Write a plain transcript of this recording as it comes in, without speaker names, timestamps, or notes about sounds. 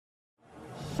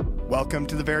Welcome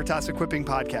to the Veritas Equipping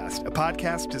Podcast, a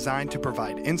podcast designed to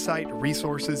provide insight,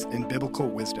 resources, and biblical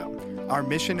wisdom. Our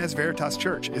mission as Veritas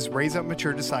Church is raise up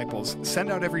mature disciples, send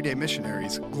out everyday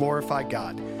missionaries, glorify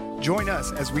God. Join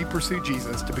us as we pursue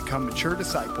Jesus to become mature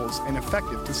disciples and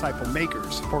effective disciple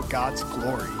makers for God's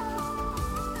glory.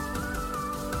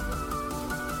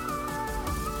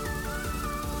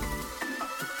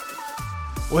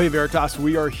 Well, hey Veritas,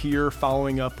 we are here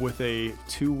following up with a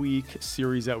 2-week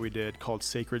series that we did called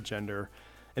Sacred Gender.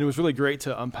 And it was really great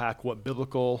to unpack what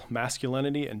biblical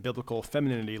masculinity and biblical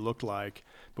femininity looked like.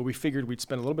 But we figured we'd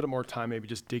spend a little bit more time maybe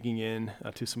just digging in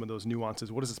to some of those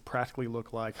nuances. What does this practically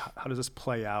look like? How does this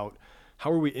play out? How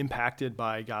are we impacted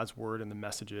by God's word and the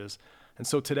messages? And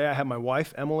so today I have my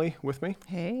wife, Emily, with me.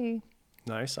 Hey.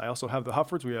 Nice. I also have the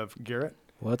Hofferts. We have Garrett.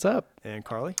 What's up? And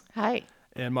Carly. Hi.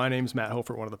 And my name's Matt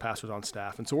Hoffert, one of the pastors on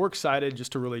staff. And so we're excited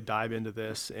just to really dive into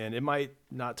this. And it might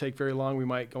not take very long. We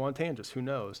might go on tangents. Who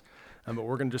knows? But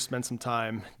we're going to just spend some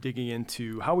time digging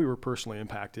into how we were personally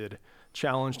impacted,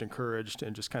 challenged, encouraged,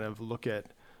 and just kind of look at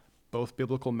both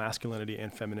biblical masculinity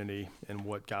and femininity and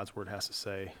what God's word has to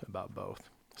say about both.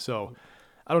 So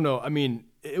I don't know. I mean,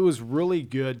 it was really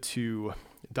good to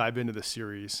dive into the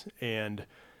series. And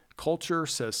culture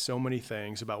says so many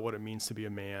things about what it means to be a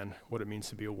man, what it means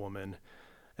to be a woman.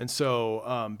 And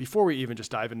so before we even just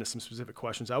dive into some specific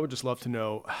questions, I would just love to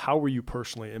know, how were you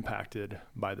personally impacted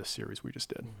by the series we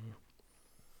just did?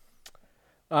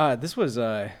 This was,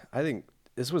 I think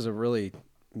this was a really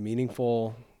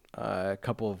meaningful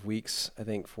couple of weeks, I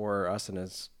think, for us and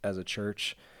as a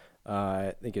church.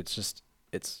 I think it's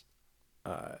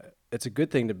a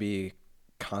good thing to be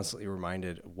constantly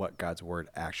reminded of what God's word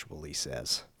actually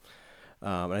says.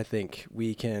 And I think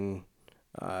we can,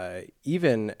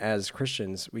 even as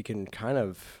Christians, we can kind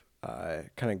of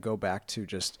go back to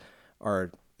just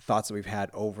our thoughts that we've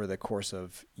had over the course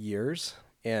of years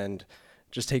and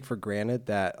just take for granted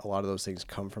that a lot of those things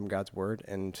come from God's word.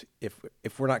 And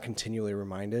if we're not continually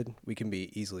reminded, we can be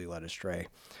easily led astray,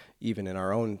 even in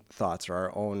our own thoughts or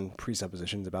our own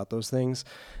presuppositions about those things.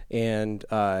 And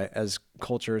as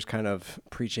culture is kind of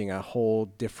preaching a whole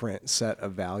different set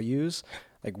of values,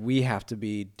 like, we have to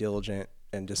be diligent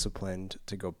and disciplined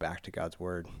to go back to God's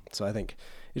word. So I think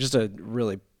it's just a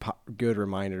really good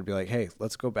reminder to be like, hey,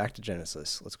 let's go back to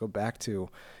Genesis. Let's go back to,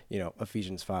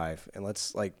 Ephesians 5, and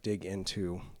let's dig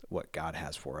into what God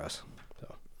has for us.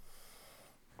 So.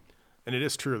 And it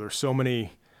is true. There's so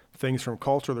many things from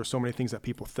culture. There's so many things that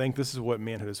people think. This is what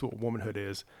manhood is, what womanhood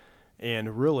is.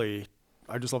 And really,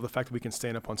 I just love the fact that we can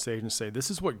stand up on stage and say,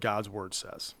 this is what God's word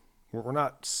says. We're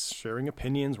not sharing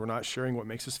opinions. We're not sharing what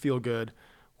makes us feel good.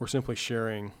 We're simply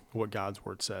sharing what God's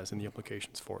word says and the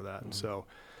implications for that. Mm-hmm. And so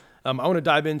I want to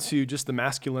dive into just the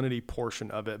masculinity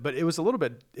portion of it. But it was a little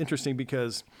bit interesting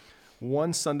because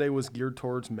one Sunday was geared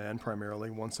towards men primarily.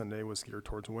 One Sunday was geared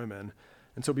towards women.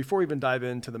 And so before we even dive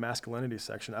into the masculinity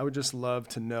section, I would just love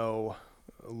to know,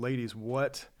 ladies,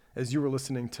 as you were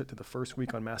listening to the first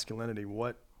week on masculinity,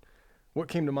 what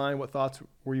came to mind? What thoughts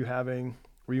were you having?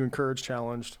 Were you encouraged,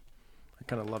 challenged? I'd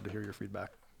kind of love to hear your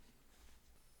feedback.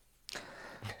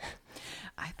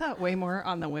 I thought way more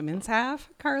on the women's half,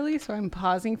 Carly, so I'm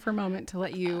pausing for a moment to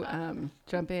let you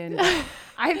jump in.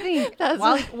 I think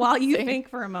while you think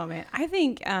for a moment, I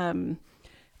think,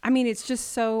 it's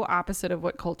just so opposite of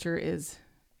what culture is.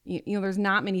 There's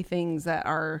not many things that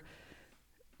are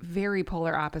very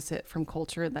polar opposite from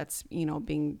culture that's,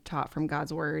 being taught from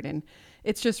God's word. And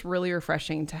it's just really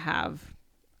refreshing to have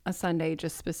a Sunday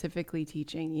just specifically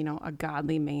teaching, a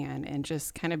godly man, and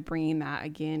just kind of bringing that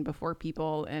again before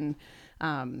people. And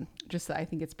I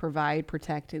think it's provide,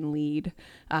 protect, and lead.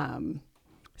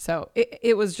 So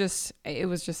it was just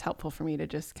helpful for me to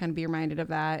just kind of be reminded of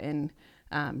that, and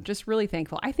just really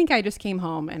thankful. I think I just came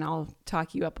home, and I'll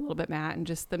talk you up a little bit, Matt, and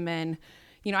just the men.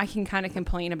 I can kind of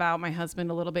complain about my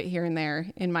husband a little bit here and there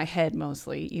in my head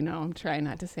mostly. I'm trying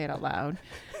not to say it out loud.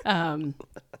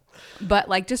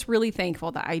 But just really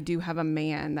thankful that I do have a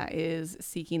man that is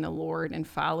seeking the Lord and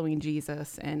following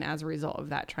Jesus. And as a result of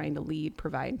that, trying to lead,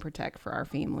 provide, and protect for our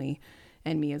family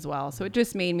and me as well. So it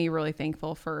just made me really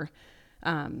thankful for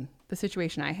the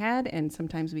situation I had. And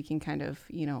sometimes we can kind of,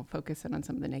 focus in on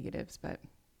some of the negatives, but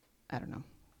I don't know.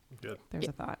 Good. There's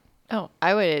a thought. Oh,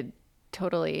 I would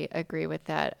totally agree with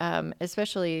that.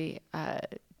 Especially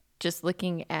just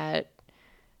looking at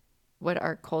what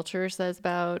our culture says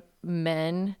about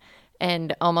men,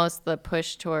 and almost the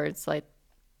push towards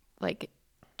like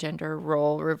gender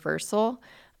role reversal,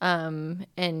 and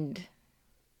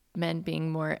men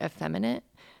being more effeminate,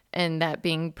 and that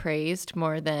being praised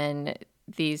more than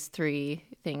these three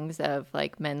things of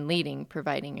men leading,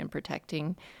 providing, and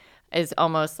protecting is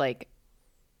almost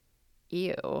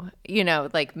ew,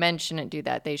 like men shouldn't do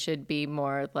that. They should be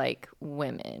more like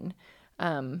women.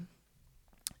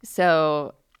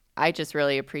 So I just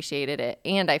really appreciated it.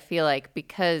 And I feel like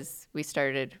because we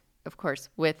started, of course,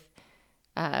 with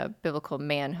biblical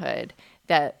manhood,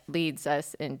 that leads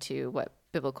us into what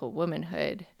biblical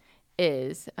womanhood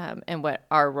is, and what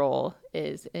our role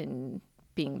is in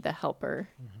being the helper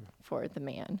for the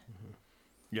man.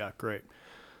 Yeah, great.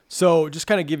 So just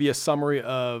kind of give you a summary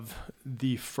of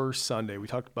the first Sunday. We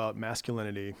talked about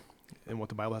masculinity and what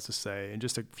the Bible has to say, and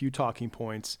just a few talking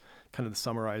points kind of to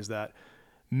summarize that.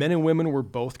 Men and women were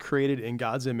both created in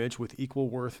God's image with equal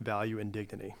worth, value, and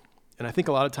dignity. And I think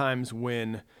a lot of times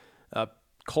when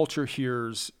culture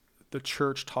hears the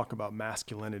church talk about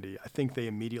masculinity, I think they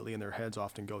immediately in their heads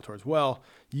often go towards, well,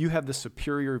 you have this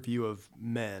superior view of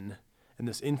men and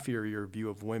this inferior view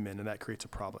of women, and that creates a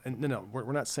problem. And no,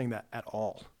 we're not saying that at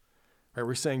all. Right?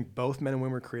 We're saying both men and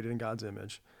women were created in God's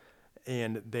image,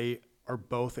 and they are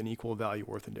both in equal value,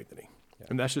 worth, and dignity. Yeah.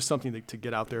 And that's just something to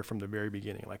get out there from the very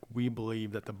beginning. Like, we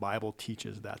believe that the Bible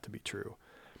teaches that to be true.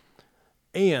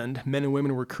 And men and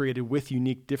women were created with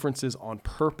unique differences on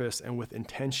purpose and with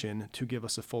intention to give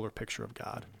us a fuller picture of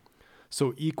God.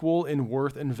 So equal in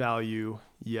worth and value,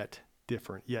 yet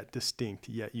different, yet distinct,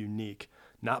 yet unique,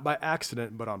 not by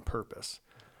accident, but on purpose.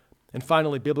 And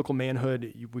finally, biblical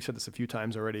manhood, we've said this a few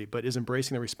times already, but is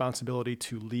embracing the responsibility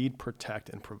to lead, protect,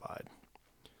 and provide.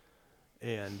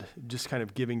 And just kind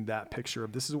of giving that picture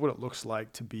of this is what it looks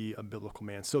like to be a biblical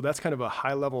man. So that's kind of a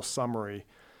high-level summary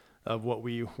of what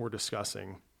we were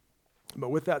discussing. But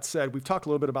with that said, we've talked a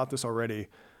little bit about this already,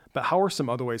 but how are some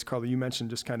other ways, Carly? You mentioned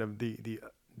just kind of the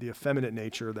effeminate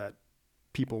nature that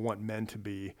people want men to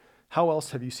be. How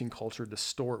else have you seen culture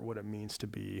distort what it means to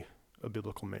be a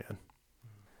biblical man?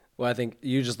 Well, I think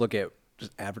you just look at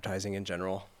just advertising in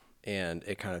general, and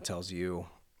it kind of tells you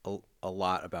a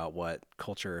lot about what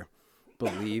culture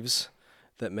believes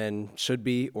that men should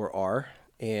be or are.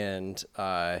 And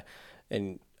I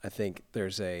think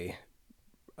there's a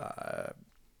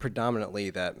predominantly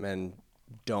that men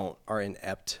are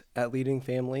inept at leading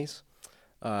families,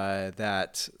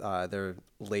 that they're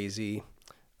lazy,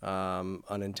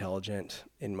 unintelligent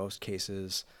in most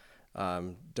cases,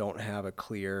 don't have a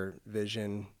clear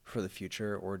vision for the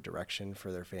future or direction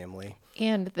for their family.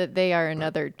 And that they are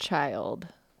another child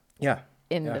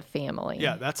in Yeah. the family.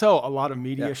 Yeah, that's how a lot of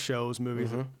media shows, movies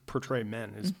portray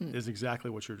men is exactly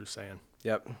what you're just saying.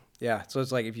 Yep. Yeah. So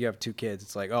it's like if you have two kids,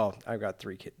 it's like, oh, I've got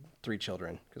three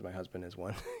children because my husband is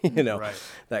one. Right.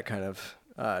 That kind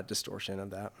of distortion of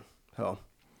that. So.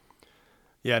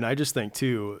 Yeah, and I just think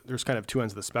too, there's kind of two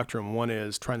ends of the spectrum. One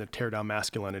is trying to tear down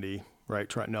masculinity, right?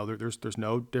 There's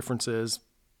no differences.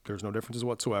 There's no differences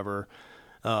whatsoever.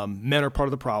 Men are part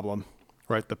of the problem,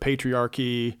 right? The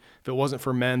patriarchy, if it wasn't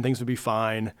for men, things would be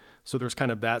fine. So there's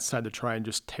kind of that side to try and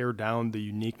just tear down the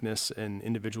uniqueness and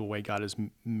individual way God has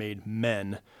made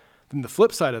men. Then the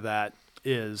flip side of that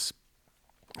is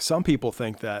some people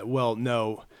think that, well,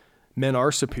 no, men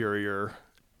are superior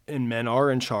and men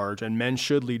are in charge and men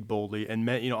should lead boldly, and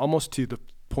men, almost to the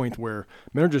point where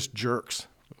men are just jerks.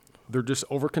 They're just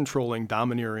over-controlling,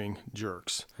 domineering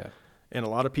jerks. Yeah. And a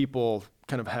lot of people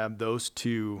kind of have those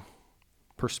two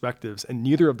perspectives, and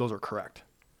neither of those are correct.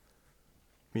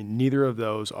 I mean, neither of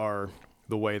those are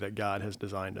the way that God has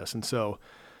designed us. And so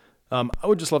I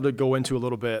would just love to go into a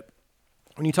little bit,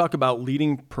 when you talk about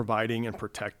leading, providing, and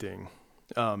protecting,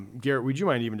 Garrett, would you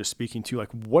mind even just speaking to,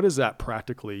 like, what does that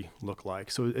practically look like?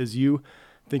 So as you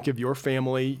think of your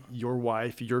family, your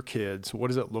wife, your kids, what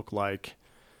does it look like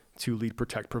to lead,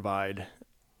 protect, provide?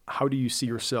 How do you see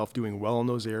yourself doing well in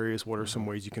those areas? What are some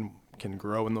ways you can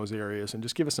grow in those areas? And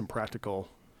just give us some practical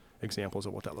examples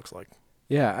of what that looks like.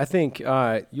 Yeah, I think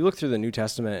you look through the New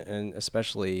Testament, and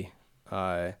especially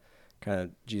kind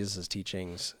of Jesus'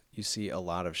 teachings, you see a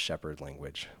lot of shepherd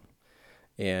language.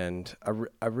 And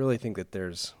I really think that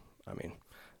there's,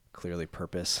 clearly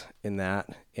purpose in that.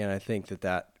 And I think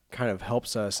that kind of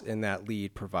helps us in that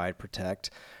lead, provide, protect.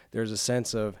 There's a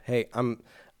sense of, hey,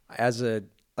 as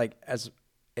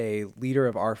a leader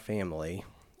of our family,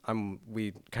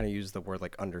 we kind of use the word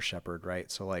like under shepherd,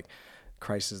 right? So like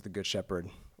Christ is the good shepherd,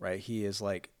 right? He is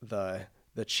like the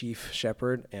chief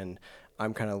shepherd, and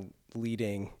I'm kind of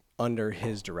leading under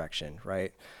his direction,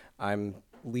 right? I'm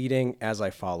leading as I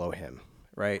follow him,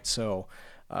 right? So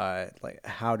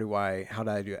how do I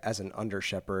do as an under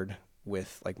shepherd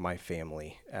with like my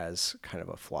family as kind of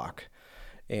a flock?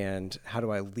 And how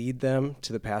do I lead them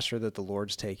to the pasture that the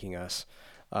Lord's taking us?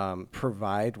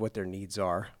 Provide what their needs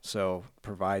are. So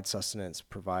provide sustenance,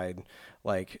 provide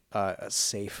a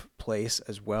safe place,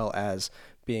 as well as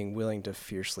being willing to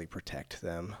fiercely protect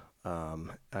them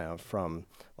from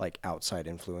like outside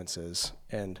influences,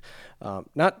 and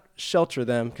not shelter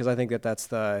them, because I think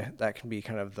that can be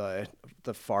kind of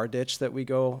the far ditch that we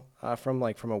go from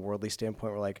a worldly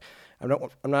standpoint. We're like,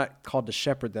 I'm not called to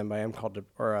shepherd them, but I am called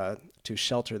to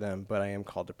shelter them, but I am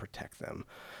called to protect them.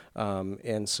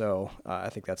 And so I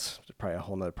think that's probably a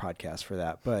whole nother podcast for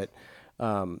that. But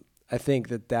I think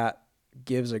that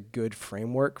gives a good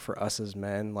framework for us as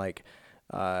men, like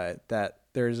that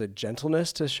there's a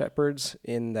gentleness to shepherds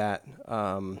in that,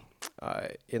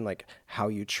 in like how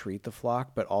you treat the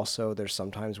flock, but also there's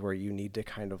sometimes where you need to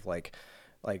kind of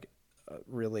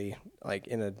really like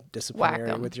in a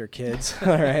disciplinary with your kids. All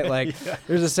right. Like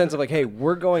there's a sense of like, hey,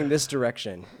 we're going this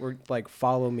direction. We're like,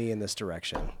 follow me in this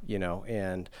direction,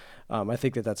 and I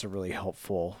think that's a really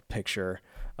helpful picture.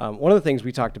 One of the things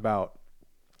we talked about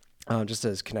just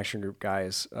as connection group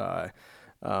guys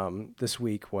this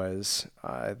week was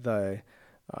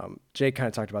Jake kind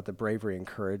of talked about the bravery and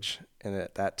courage and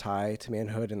that tie to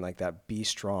manhood, and like that be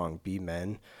strong, be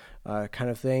men kind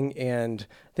of thing. And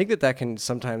I think that can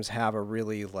sometimes have a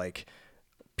really like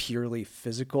purely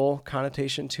physical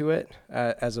connotation to it,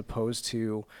 as opposed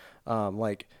to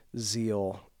like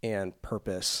zeal and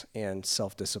purpose and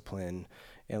self-discipline,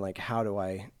 and like how do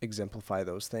I exemplify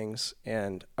those things.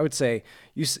 And I would say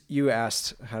you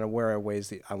asked kind of where are ways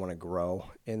that I want to grow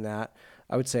in that.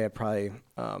 I would say I probably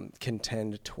can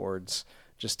tend towards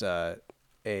just a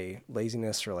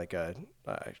laziness, or like a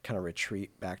kind of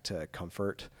retreat back to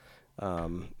comfort,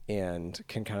 and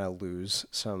can kind of lose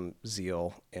some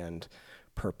zeal and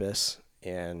purpose.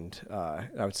 And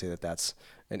I would say that's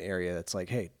an area that's like,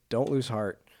 hey, don't lose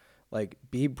heart, like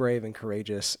be brave and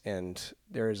courageous. And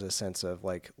there is a sense of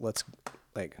like, let's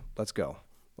go.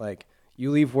 Like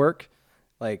you leave work,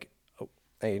 like,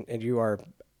 and you are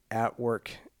at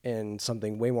work in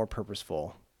something way more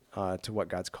purposeful to what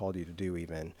God's called you to do,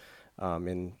 even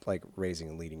in like raising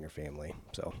and leading your family.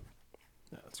 So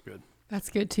yeah, that's good. That's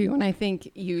good too. And I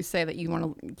think you say that you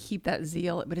want to keep that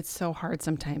zeal, but it's so hard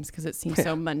sometimes because it seems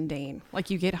so mundane. Like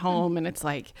you get home and it's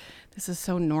like, this is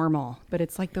so normal, but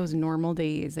it's like those normal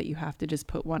days that you have to just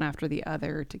put one after the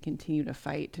other to continue to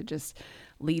fight, to just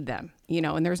lead them,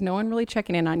 and there's no one really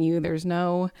checking in on you. There's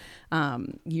no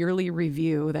yearly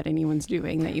review that anyone's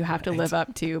doing that you have to live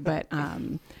up to. But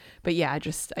yeah,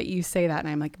 just you say that and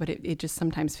I'm like, but it just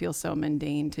sometimes feels so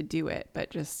mundane to do it, but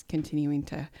just continuing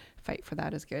to fight for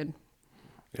that is good.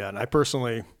 Yeah, and I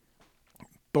personally,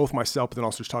 both myself, but then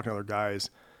also just talking to other guys,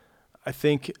 I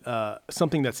think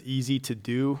something that's easy to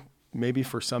do, maybe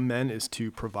for some men, is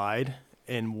to provide.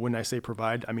 And when I say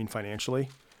provide, I mean financially,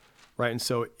 right? And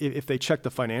so if they check the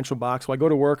financial box, well, I go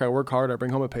to work, I work hard, I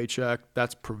bring home a paycheck,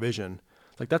 that's provision.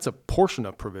 Like that's a portion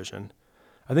of provision.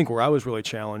 I think where I was really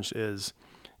challenged is,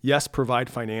 yes, provide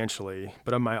financially,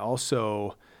 but am I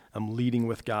also leading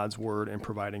with God's word and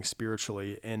providing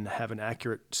spiritually, and have an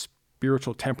accurate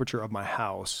spiritual temperature of my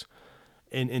house,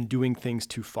 and doing things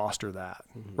to foster that,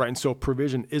 right? And so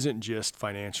provision isn't just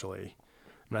financially.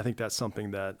 And I think that's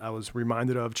something that I was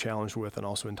reminded of, challenged with, and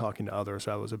also in talking to others,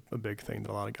 that was a big thing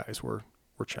that a lot of guys were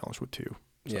challenged with too.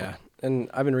 So. Yeah, and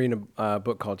I've been reading a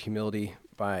book called Humility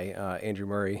by Andrew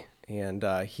Murray, and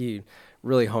he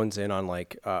really hones in on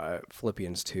like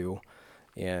Philippians 2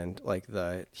 and like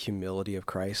the humility of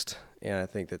Christ. And I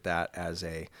think that as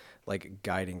a like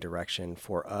guiding direction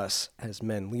for us as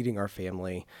men leading our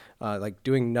family, like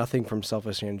doing nothing from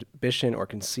selfish ambition or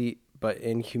conceit, but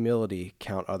in humility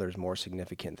count others more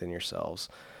significant than yourselves.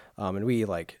 And we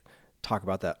like talk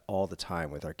about that all the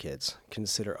time with our kids.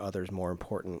 Consider others more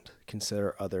important.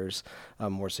 Consider others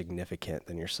more significant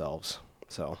than yourselves.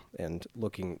 So, and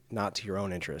looking not to your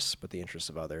own interests, but the interests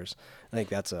of others. I think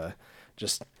that's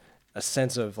just a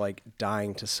sense of like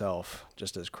dying to self,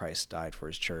 just as Christ died for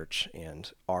his church,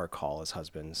 and our call as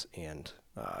husbands and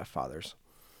fathers.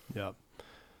 Yeah.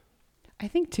 I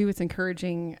think too, it's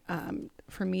encouraging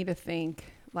for me to think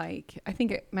like, I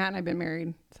think Matt and I've been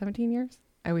married 17 years.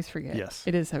 I always forget. Yes.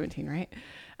 It is 17,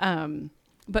 right?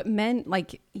 But men,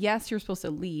 like, yes, you're supposed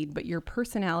to lead, but your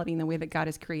personality and the way that God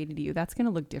has created you, that's going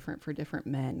to look different for different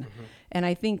men. Mm-hmm. And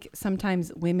I think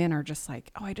sometimes women are just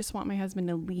like, oh, I just want my husband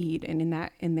to lead. And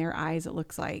in their eyes, it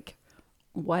looks like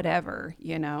whatever,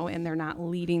 and they're not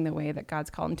leading the way that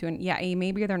God's called them to. And yeah,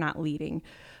 maybe they're not leading,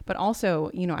 but also,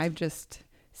 I've just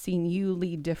seen you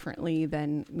lead differently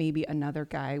than maybe another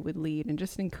guy would lead, and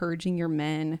just encouraging your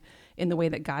men in the way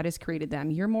that God has created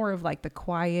them. You're more of like the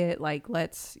quiet, like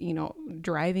let's,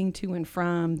 driving to and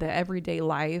from the everyday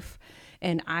life.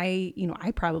 And I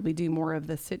probably do more of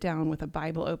the sit down with a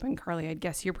Bible open. Carly, I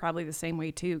guess you're probably the same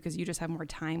way too, because you just have more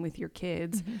time with your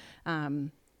kids. Mm-hmm.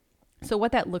 So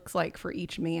what that looks like for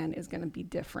each man is going to be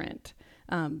different.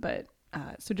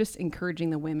 So just encouraging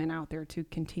the women out there to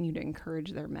continue to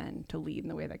encourage their men to lead in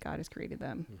the way that God has created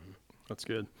them. Mm-hmm. That's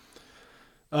good.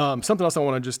 Something else I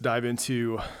want to just dive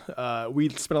into. We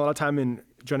spent a lot of time in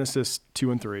Genesis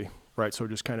 2 and 3, right? So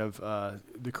just kind of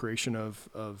the creation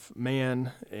of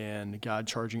man and God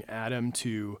charging Adam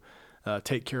to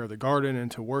take care of the garden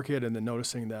and to work it, and then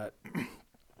noticing that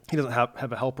he doesn't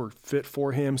have a helper fit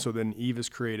for him. So then Eve is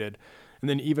created. And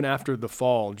then even after the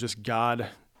fall, just God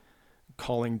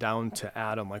calling down to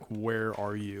Adam, like, where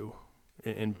are you?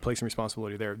 And placing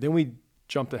responsibility there. Then we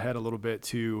jumped ahead a little bit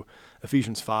to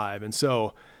Ephesians 5. And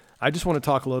so I just want to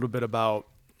talk a little bit about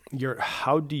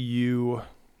how do you,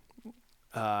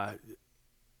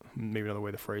 maybe another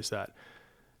way to phrase that,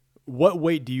 what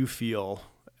weight do you feel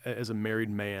as a married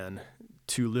man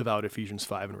to live out Ephesians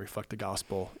 5 and reflect the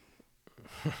gospel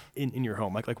in your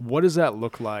home? Like what does that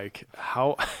look like?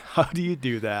 How do you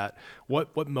do that?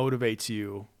 What motivates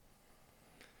you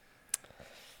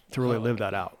to really live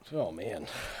that out? Oh man.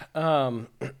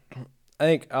 I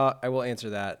think I will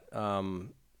answer that.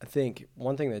 I think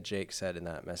one thing that Jake said in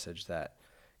that message that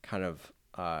kind of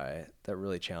that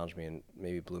really challenged me and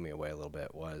maybe blew me away a little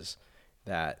bit was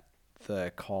that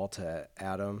the call to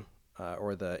Adam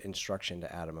or the instruction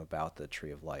to Adam about the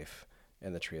tree of life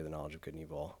and the tree of the knowledge of good and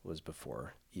evil was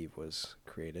before Eve was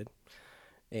created.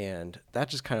 And that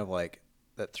just kind of like,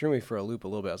 that threw me for a loop a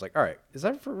little bit. I was like, all right, is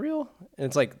that for real? And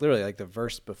it's like literally like the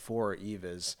verse before Eve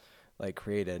is like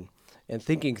created. And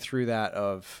thinking through that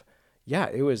of, yeah,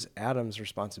 it was Adam's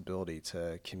responsibility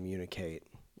to communicate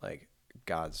like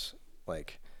God's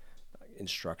like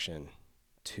instruction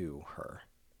to her,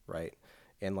 right?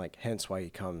 And like hence why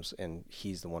he comes and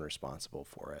he's the one responsible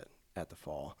for it at the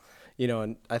fall. You know,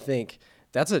 and I think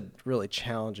that's a really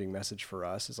challenging message for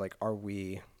us is like, are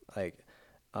we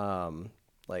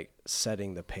like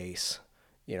setting the pace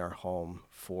in our home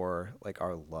for like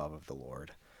our love of the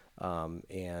Lord?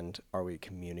 And are we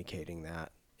communicating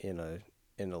that in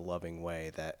a loving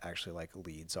way that actually like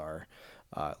leads our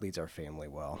family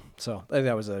well? So I think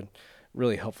that was a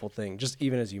really helpful thing, just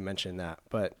even as you mentioned that,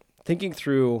 but thinking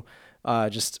through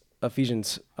just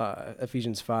Ephesians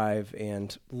 5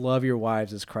 and love your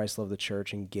wives as Christ loved the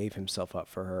church and gave himself up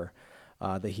for her,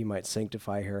 that he might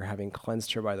sanctify her, having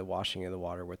cleansed her by the washing of the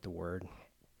water with the word.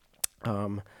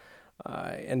 And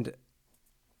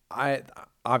I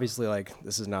obviously like,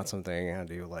 this is not something I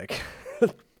do like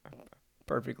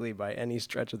perfectly by any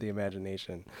stretch of the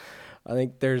imagination. I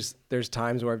think there's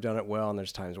times where I've done it well and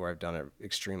there's times where I've done it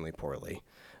extremely poorly.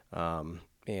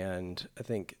 And I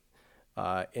think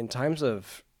in times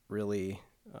of really,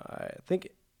 I think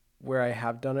where I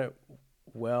have done it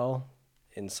well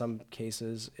in some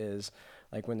cases is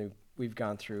like when we've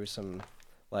gone through some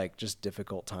like just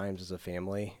difficult times as a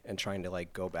family and trying to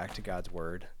like go back to God's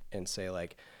word and say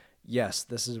like, yes,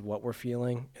 this is what we're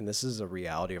feeling and this is a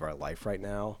reality of our life right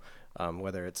now,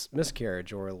 whether it's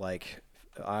miscarriage or like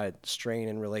strain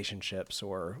in relationships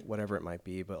or whatever it might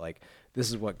be, but like this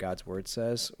is what God's word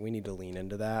says. We need to lean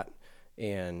into that.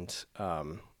 And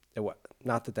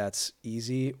not that that's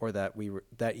easy or that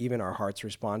that even our hearts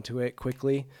respond to it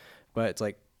quickly, but it's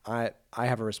like I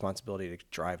have a responsibility to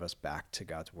drive us back to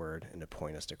God's word and to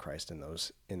point us to Christ in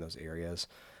those areas.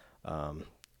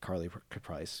 Carly could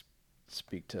probably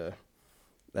speak to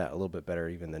that a little bit better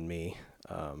even than me,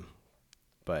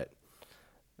 but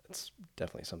it's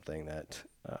definitely something that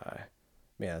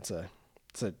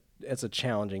it's a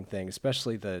challenging thing,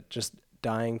 especially the just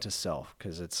dying to self,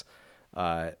 because it's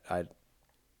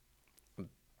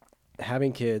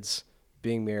having kids,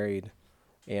 being married,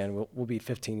 and we'll be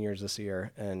 15 years this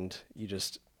year, and you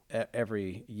just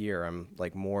every year I'm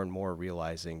like more and more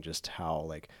realizing just how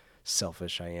like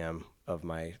selfish I am of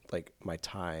my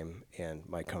time and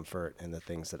my comfort and the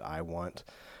things that I want,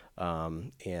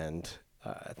 and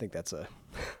I think that's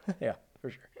yeah, for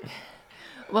sure.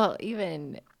 Well,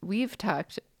 even we've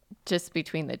talked just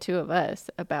between the two of us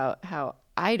about how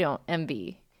I don't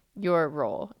envy your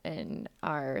role in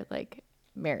our like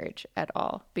marriage at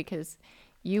all, because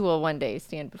you will one day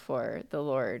stand before the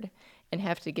Lord and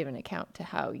have to give an account to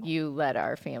how you led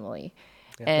our family.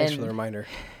 Yeah, thanks for the reminder.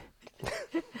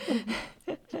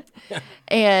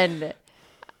 And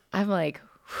I'm like,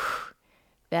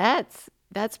 that's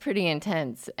pretty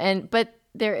intense. But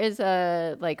there is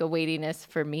a weightiness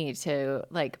for me to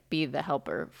like be the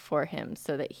helper for him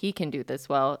so that he can do this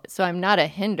well. So I'm not a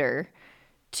hinder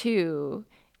to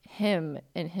him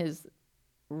in his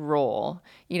role.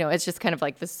 You know, it's just kind of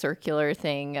like the circular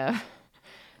thing of,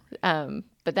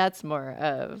 but that's more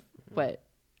of what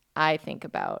I think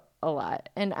about a lot.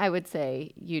 And I would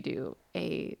say you do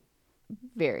a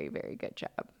very, very good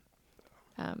job.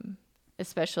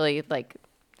 Especially like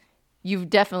you've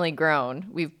definitely grown.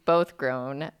 We've both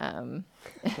grown.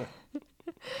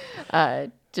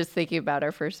 Just thinking about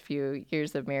our first few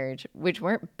years of marriage, which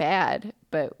weren't bad,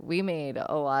 but we made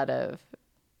a lot of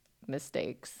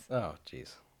mistakes. Oh,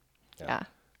 geez. Yeah.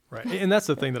 Right. And that's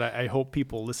the thing that I hope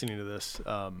people listening to this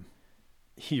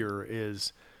here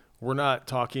is we're not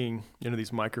talking into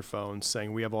these microphones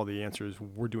saying we have all the answers.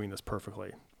 We're doing this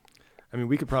perfectly. I mean,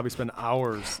 we could probably spend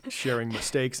hours sharing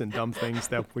mistakes and dumb things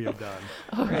that we have done.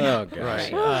 Oh,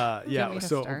 gosh. Right. Do you Yeah. want me to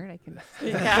So start? I can.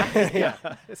 Yeah.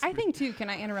 I think too. Can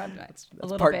I interrupt a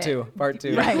little Part bit? two.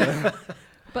 Right.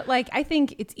 But like, I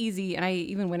think it's easy. And I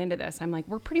even went into this. I'm like,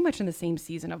 we're pretty much in the same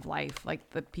season of life, like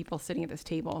the people sitting at this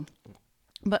table.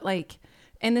 But like,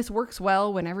 and this works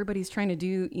well when everybody's trying to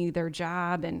do their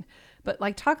job. But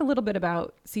like, talk a little bit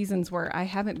about seasons where I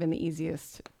haven't been the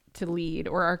easiest to lead,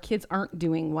 or our kids aren't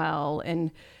doing well.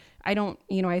 And I don't,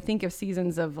 I think of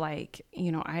seasons of like,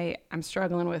 I'm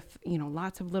struggling with,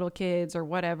 lots of little kids or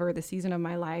whatever, the season of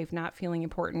my life, not feeling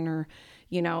important, or,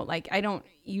 like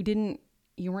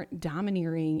you weren't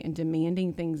domineering and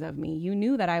demanding things of me. You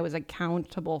knew that I was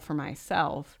accountable for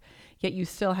myself, yet you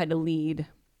still had to lead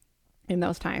in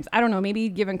those times. I don't know, maybe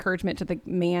give encouragement to the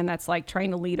man that's like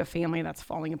trying to lead a family that's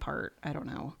falling apart. I don't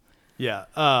know.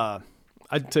 Yeah.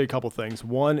 I'd say a couple things.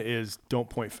 One is don't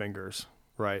point fingers,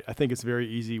 right? I think it's very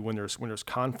easy when there's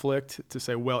conflict to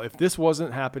say, well, if this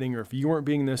wasn't happening, or if you weren't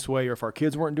being this way, or if our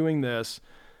kids weren't doing this,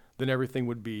 then everything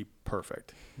would be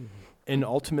perfect. Mm-hmm. And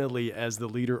ultimately, as the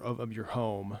leader of your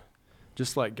home,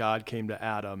 just like God came to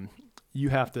Adam, you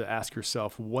have to ask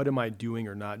yourself, what am I doing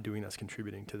or not doing that's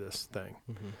contributing to this thing?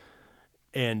 Mm-hmm.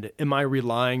 And am I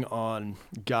relying on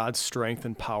God's strength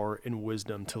and power and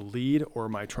wisdom to lead, or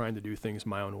am I trying to do things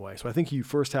my own way? So I think you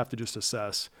first have to just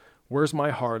assess, where's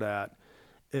my heart at?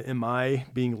 Am I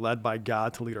being led by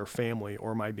God to lead our family,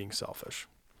 or am I being selfish?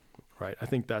 Right? I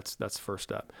think that's the first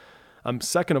step.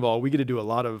 Second of all, we get to do a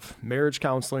lot of marriage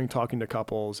counseling, talking to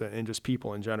couples and just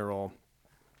people in general.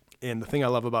 And the thing I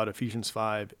love about Ephesians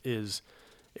 5 is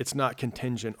it's not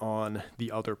contingent on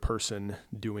the other person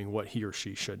doing what he or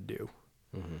she should do.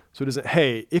 Mm-hmm. So it isn't,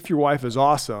 hey, if your wife is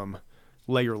awesome,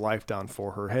 lay your life down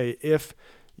for her. Hey, if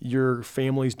your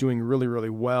family's doing really, really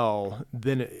well,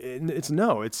 then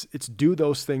it's do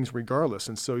those things regardless.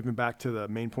 And so even back to the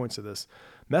main points of this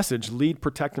message, lead,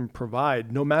 protect, and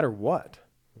provide no matter what.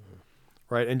 Mm-hmm.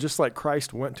 Right? And just like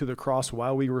Christ went to the cross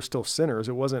while we were still sinners,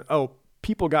 it wasn't,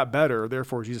 people got better,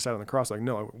 therefore Jesus died on the cross. Like,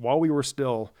 no, while we were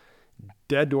still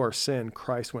dead to our sin,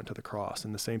 Christ went to the cross.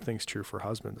 And the same thing's true for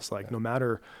husbands. It's like, no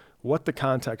matter what the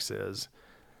context is,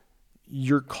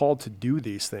 you're called to do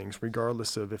these things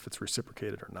regardless of if it's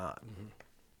reciprocated or not. Mm-hmm.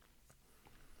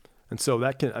 And so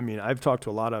I've talked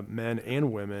to a lot of men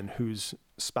and women whose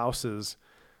spouses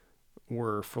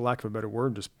were, for lack of a better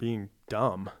word, just being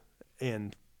dumb,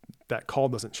 and that call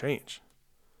doesn't change.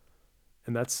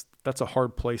 And that's a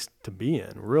hard place to be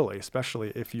in, really,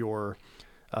 especially if you're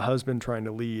a husband trying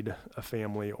to lead a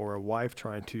family, or a wife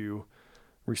trying to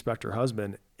respect her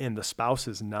husband, and the spouse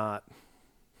is not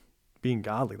being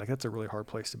godly. Like, that's a really hard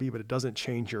place to be, but it doesn't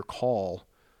change your call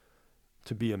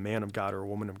to be a man of God or a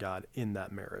woman of God in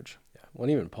that marriage. Yeah. Well,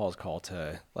 even Paul's call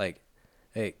to, like,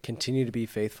 hey, continue to be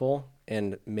faithful,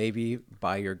 and maybe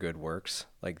by your good works,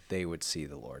 like, they would see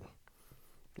the Lord.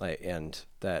 Like, and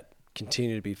that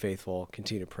continue to be faithful,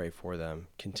 continue to pray for them,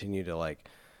 continue to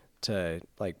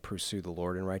pursue the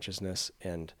Lord in righteousness,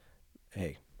 and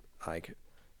hey,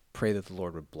 pray that the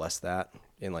Lord would bless that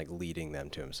in leading them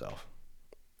to himself.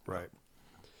 Right.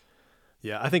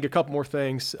 Yeah, I think a couple more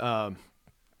things.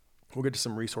 We'll get to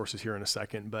some resources here in a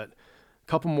second, but a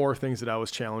couple more things that I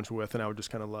was challenged with, and I would just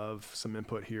kind of love some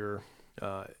input here,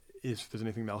 if there's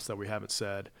anything else that we haven't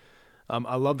said.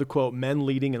 I love the quote, men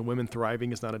leading and women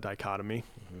thriving is not a dichotomy.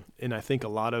 Mm-hmm. And I think a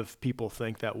lot of people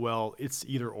think that, well, it's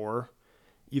either or.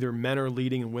 Either men are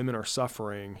leading and women are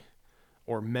suffering,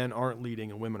 or men aren't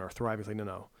leading and women are thriving. It's like,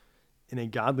 no. In a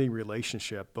godly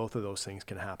relationship, both of those things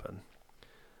can happen.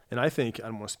 And I think, I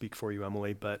don't want to speak for you,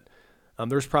 Emily, but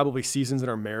there's probably seasons in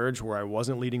our marriage where I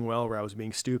wasn't leading well, where I was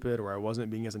being stupid, or I wasn't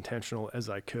being as intentional as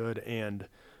I could. And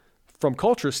from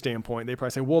culture's standpoint, they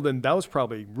probably say, well, then that was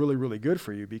probably really, really good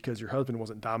for you because your husband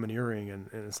wasn't domineering. And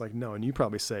it's like, no. And you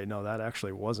probably say, no, that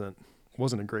actually wasn't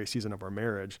a great season of our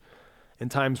marriage. In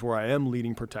times where I am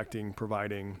leading, protecting,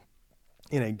 providing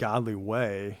in a godly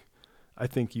way, I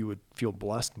think you would feel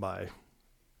blessed by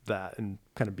that and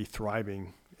kind of be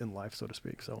thriving in life, so to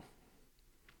speak. So,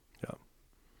 yeah.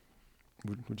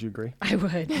 Would you agree? I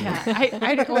would.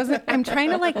 Yeah. I'm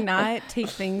trying to like not take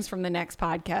things from the next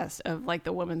podcast of like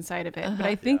the woman's side of it. But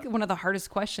I think one of the hardest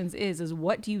questions is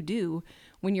what do you do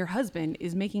when your husband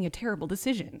is making a terrible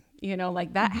decision? You know,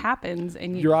 like that happens.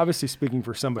 And you're obviously speaking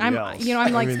for somebody else. You know,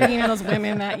 I'm like speaking to those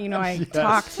women that, you know, I yes.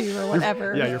 talk to or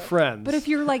whatever. Your friends. But if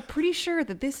you're like pretty sure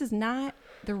that this is not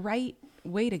the right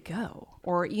way to go,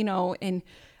 or, you know, and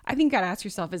I think you got to ask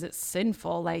yourself, is it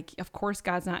sinful? Like, of course,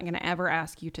 God's not going to ever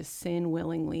ask you to sin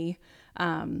willingly.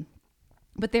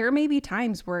 But there may be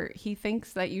times where he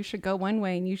thinks that you should go one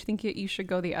way and you think you should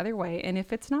go the other way. And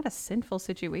if it's not a sinful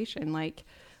situation, like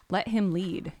let him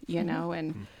lead, you know,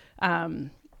 and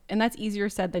that's easier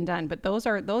said than done. But those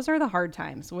are the hard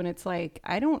times when it's like,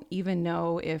 I don't even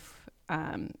know if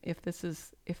this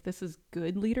is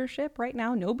good leadership right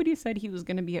now. Nobody said he was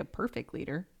going to be a perfect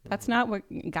leader. That's not what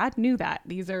God knew. That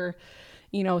these are,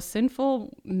 you know,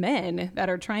 sinful men that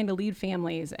are trying to lead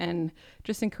families, and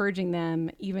just encouraging them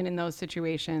even in those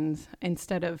situations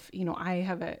instead of, you know, I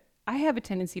have a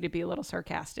tendency to be a little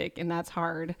sarcastic, and that's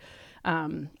hard.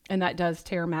 And that does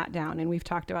tear Matt down. And we've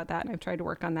talked about that and I've tried to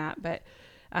work on that, but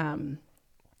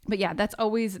yeah, that's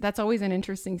always an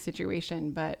interesting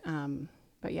situation. But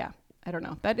yeah. I don't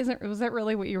know. Was that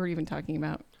really what you were even talking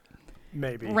about?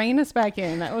 Maybe. Rein us back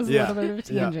in. That was a little bit of a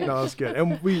tangent. Yeah, no, that's good.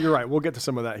 And you're right. We'll get to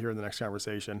some of that here in the next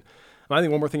conversation. I think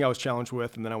one more thing I was challenged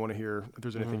with, and then I want to hear if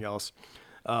there's anything else.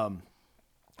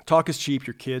 Talk is cheap.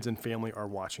 Your kids and family are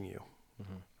watching you.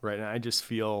 Right. And I just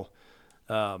feel,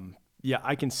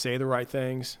 I can say the right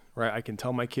things, right? I can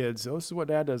tell my kids, oh, this is what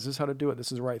dad does. This is how to do it.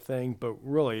 This is the right thing. But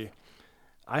really,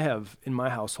 I have in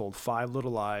my household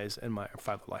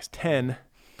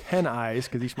 10 eyes,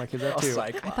 because each of my kids have 2.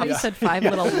 I thought you said 5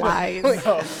 little lies.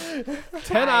 No.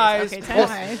 10 eyes, okay, 10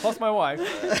 eyes. Plus my wife.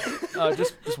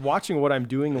 Just watching what I'm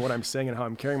doing and what I'm saying and how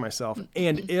I'm carrying myself.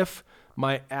 And if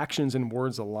my actions and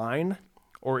words align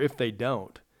or if they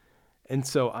don't. And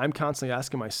so I'm constantly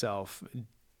asking myself,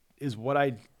 is what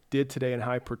I did today and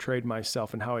how I portrayed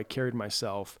myself and how I carried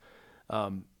myself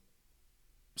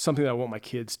something that I want my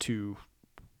kids to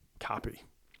copy?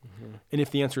 And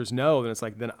if the answer is no, then it's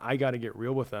like, then I got to get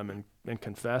real with them and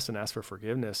confess and ask for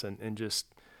forgiveness and just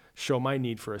show my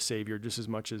need for a savior just as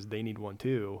much as they need one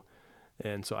too.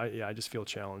 And so I just feel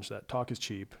challenged that talk is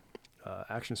cheap.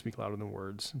 Actions speak louder than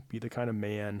words. Be the kind of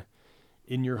man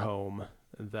in your home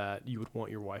that you would want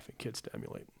your wife and kids to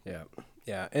emulate. Yeah.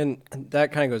 Yeah. And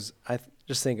that kind of goes, I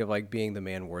just think of like being the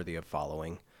man worthy of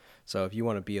following. So if you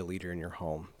want to be a leader in your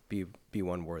home, be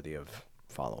one worthy of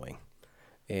following.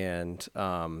 And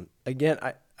again,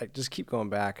 I just keep going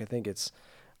back. I think it's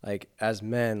like, as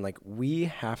men, like we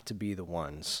have to be the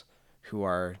ones who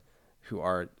are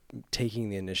taking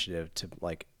the initiative to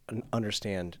like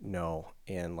understand, know,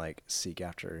 and like seek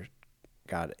after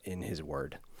God in His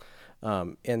Word.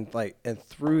 And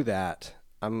through that,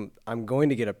 I'm going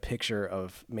to get a picture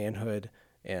of manhood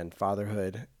and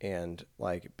fatherhood and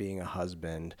like being a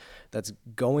husband that's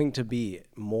going to be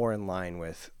more in line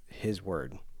with His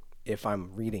Word if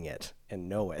I'm reading it and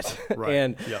know it.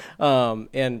 Right.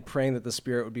 And praying that the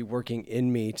Spirit would be working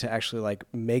in me to actually like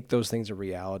make those things a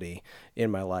reality in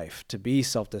my life, to be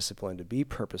self-disciplined, to be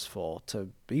purposeful, to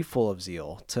be full of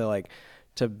zeal,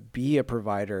 to be a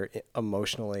provider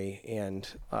emotionally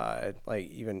and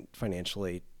like even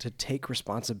financially, to take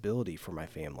responsibility for my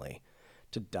family,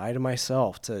 to die to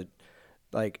myself, to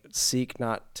like seek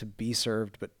not to be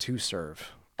served, but to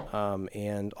serve.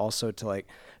 And also to like,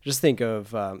 just think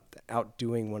of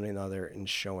outdoing one another and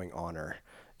showing honor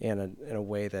in a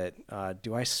way that,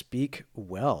 do I speak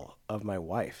well of my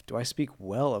wife? Do I speak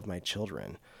well of my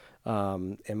children?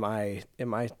 Am I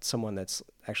someone that's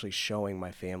actually showing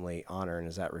my family honor? And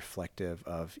is that reflective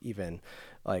of even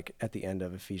like at the end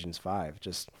of Ephesians 5,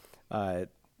 just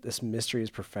this mystery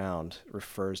is profound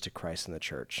refers to Christ and the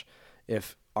church.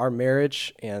 If our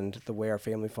marriage and the way our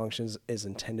family functions is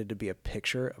intended to be a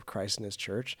picture of Christ and His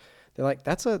church, they're like,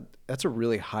 that's a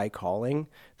really high calling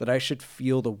that I should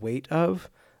feel the weight of.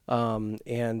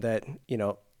 And that, you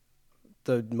know,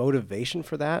 the motivation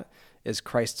for that is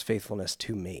Christ's faithfulness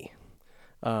to me.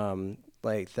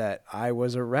 Like that I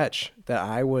was a wretch, that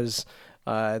I was,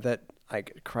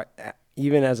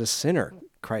 even as a sinner,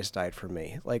 Christ died for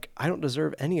me. Like, I don't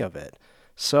deserve any of it.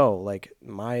 So like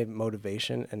my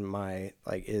motivation and my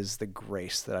is the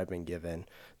grace that I've been given,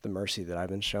 the mercy that I've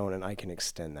been shown, and I can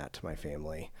extend that to my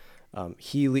family.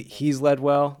 He's led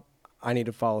well. I need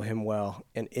to follow Him well.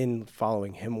 And in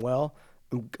following Him well,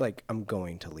 I'm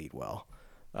going to lead well.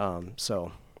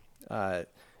 So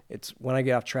it's when I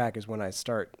get off track is when I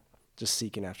start just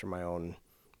seeking after my own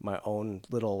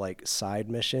little like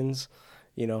side missions,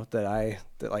 you know, that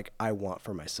I want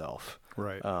for myself.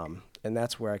 Right. And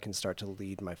that's where I can start to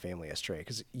lead my family astray,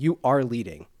 because you are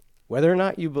leading, whether or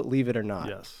not you believe it or not.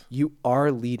 Yes. You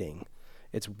are leading.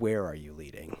 It's where are you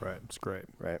leading? Right. It's great.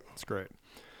 Right. It's great.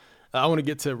 I want to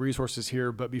get to resources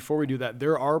here, but before we do that,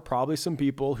 there are probably some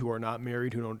people who are not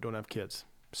married who don't have kids.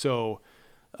 So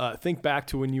think back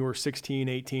to when you were 16,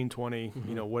 18, 20,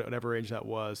 whatever age that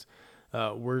was,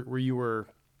 where you were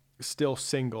still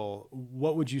single.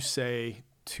 What would you say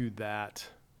to that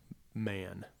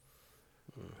man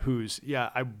who's,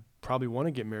 I probably want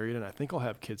to get married and I think I'll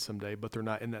have kids someday, but they're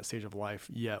not in that stage of life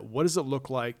yet? What does it look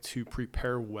like to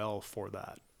prepare well for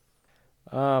that?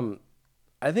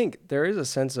 I think there is a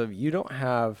sense of you don't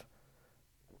have,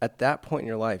 at that point in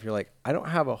your life, you're like, I don't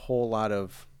have a whole lot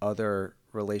of other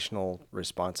relational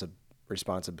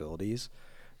responsibilities.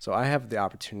 So I have the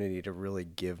opportunity to really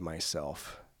give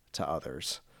myself to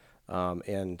others,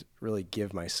 and really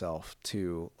give myself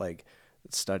to like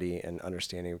study and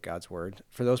understanding of God's word.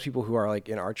 For those people who are like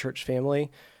in our church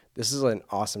family, this is an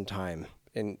awesome time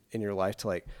in your life to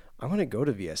like, I'm going to go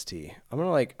to VST. I'm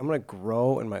going to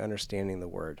grow in my understanding of the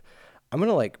word. I'm going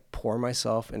to like pour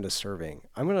myself into serving.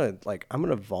 I'm going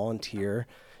to volunteer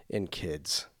in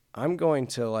kids. I'm going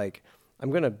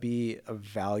to be a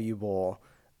valuable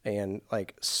and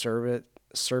like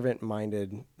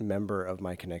servant-minded member of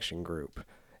my connection group,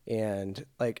 and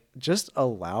like just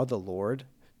allow the Lord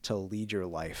to lead your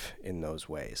life in those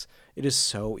ways. It is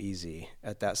so easy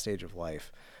at that stage of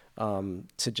life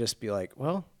to just be like,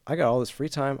 well, I got all this free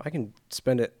time. I can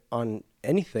spend it on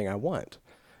anything I want.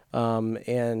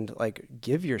 And like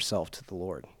give yourself to the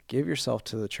Lord, give yourself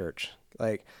to the church,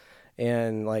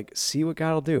 and see what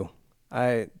God will do.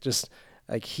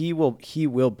 He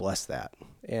will bless that.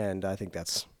 And I think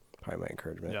that's probably my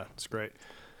encouragement. Yeah, it's great.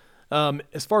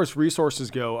 As far as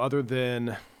resources go, other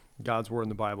than God's word in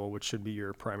the Bible, which should be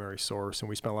your primary source, and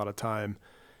we spent a lot of time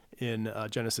in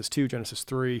Genesis 2, Genesis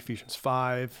 3, Ephesians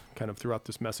 5, kind of throughout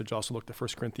this message, also looked at 1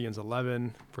 Corinthians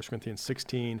 11, 1 Corinthians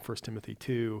 16, 1 Timothy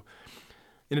 2.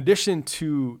 In addition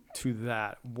to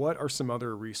that, what are some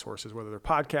other resources, whether they're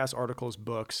podcasts, articles,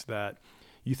 books, that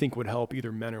you think would help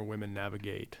either men or women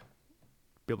navigate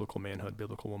biblical manhood,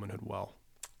 biblical womanhood well?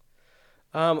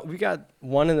 We got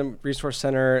one in the Resource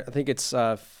Center. I think it's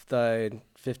the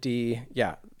 50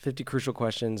 Crucial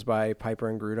Questions by Piper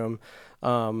and Grudem.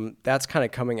 That's kind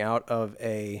of coming out of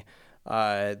they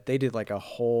did like a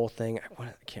whole thing. I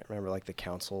can't remember, like the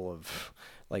Council of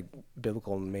like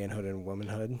Biblical Manhood and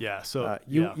Womanhood. Yeah. So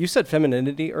you said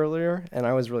femininity earlier, and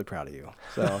I was really proud of you.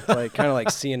 So like kind of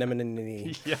like seeing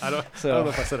femininity. Yeah. I don't know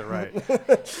if I said it right.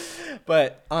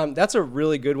 But that's a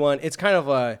really good one. It's kind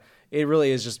of it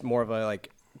really is just more of a like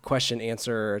question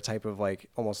answer type of like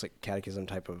almost like catechism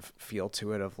type of feel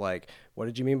to it, of like, what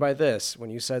did you mean by this? When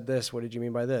you said this, what did you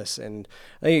mean by this? And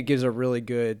I think it gives a really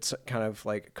good kind of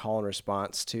like call and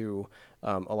response to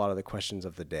a lot of the questions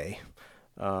of the day.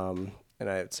 And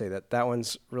I would say that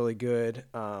one's really good.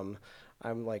 I'm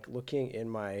like looking in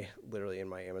my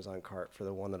Amazon cart for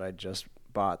the one that I just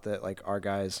bought that like our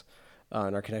guys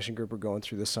in our connection group are going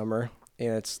through this summer,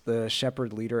 and it's the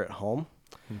Shepherd Leader at Home.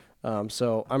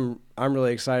 So I'm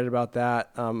really excited about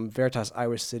that. Veritas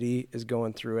Iowa City is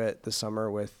going through it this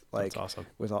summer with like, that's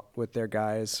awesome, with their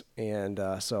guys. And,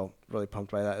 so really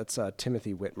pumped by that. It's,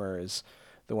 Timothy Whitmer is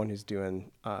the one who's doing,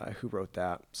 who wrote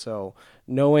that. So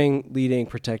knowing, leading,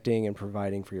 protecting, and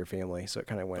providing for your family. So it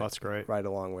kind of went that's great, right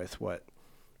along with what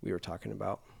we were talking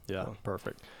about. Yeah. So.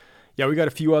 Perfect. Yeah, we got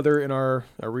a few other in our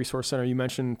Resource Center. You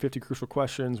mentioned 50 Crucial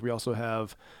Questions. We also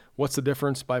have What's the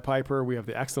Difference by Piper. We have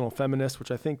The Accidental Feminist, which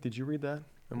I think, did you read that,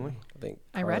 Emily? I think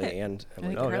I read it. And I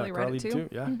think Emily. Carly read it too.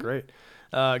 Yeah, great.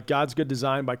 God's Good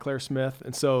Design by Claire Smith.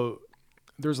 And so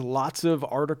there's lots of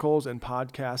articles and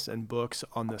podcasts and books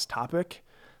on this topic.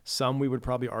 Some we would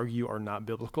probably argue are not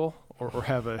biblical or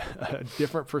have a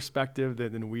different perspective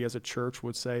than we as a church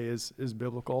would say is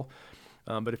biblical.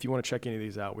 But if you want to check any of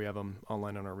these out, we have them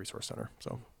online on our Resource Center.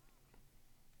 So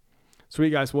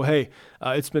sweet, guys. Well, hey,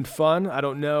 it's been fun. I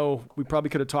don't know. We probably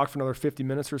could have talked for another 50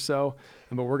 minutes or so,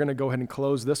 but we're going to go ahead and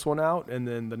close this one out. And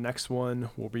then the next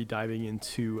one, we'll be diving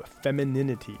into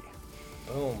femininity.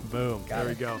 Boom. There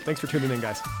we go. Thanks for tuning in,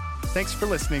 guys. Thanks for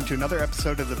listening to another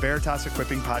episode of the Veritas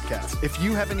Equipping Podcast. If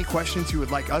you have any questions you would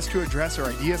like us to address or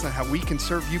ideas on how we can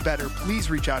serve you better,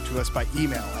 please reach out to us by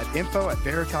email at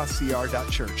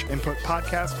info@veritascr.church and put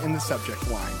podcast in the subject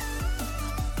line.